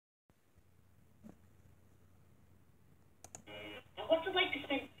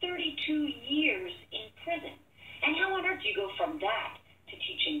years in prison. And how on earth do you go from that to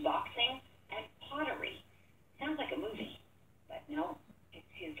teaching boxing and pottery? Sounds like a movie, but no, it's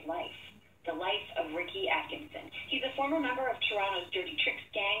his life. The life of Ricky Atkinson. He's a former member of Toronto's Dirty Tricks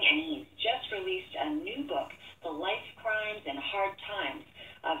gang, and he's just released a new book, The Life, Crimes, and Hard Times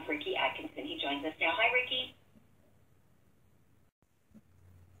of Ricky Atkinson. He joins us now. Hi, Ricky.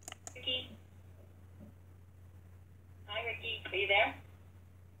 Ricky? Hi, Ricky. Are you there?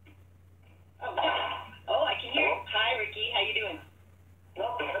 Oh, I can hear you. Hi, Ricky. How you doing?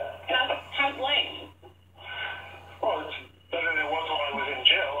 How's life? Well, it's better than it was when I was in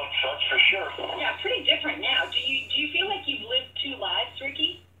jail, that's for sure. Yeah, pretty different now. Do you feel like you've lived two lives,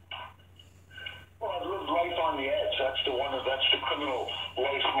 Ricky? Well, I've lived life on the edge. That's the criminal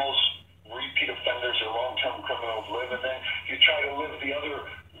life most repeat offenders or long-term criminals live, and then you try to live the other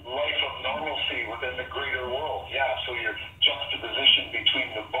life of normalcy within the greater world.